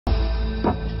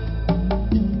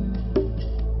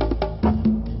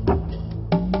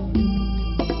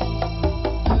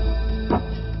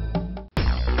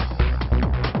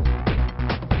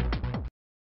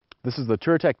This is the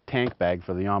Touratech tank bag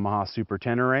for the Yamaha Super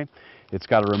Tenere. It's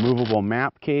got a removable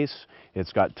map case.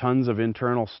 It's got tons of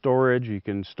internal storage. You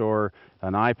can store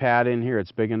an iPad in here.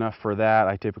 It's big enough for that.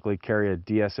 I typically carry a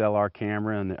DSLR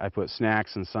camera, and I put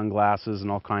snacks and sunglasses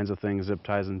and all kinds of things, zip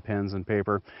ties and pens and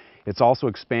paper. It's also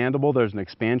expandable. There's an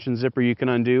expansion zipper you can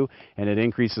undo, and it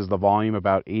increases the volume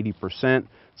about 80%.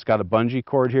 It's got a bungee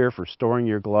cord here for storing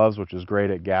your gloves, which is great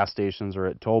at gas stations or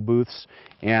at toll booths,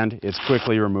 and it's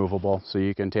quickly removable, so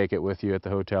you can take it with you at the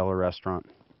hotel or restaurant.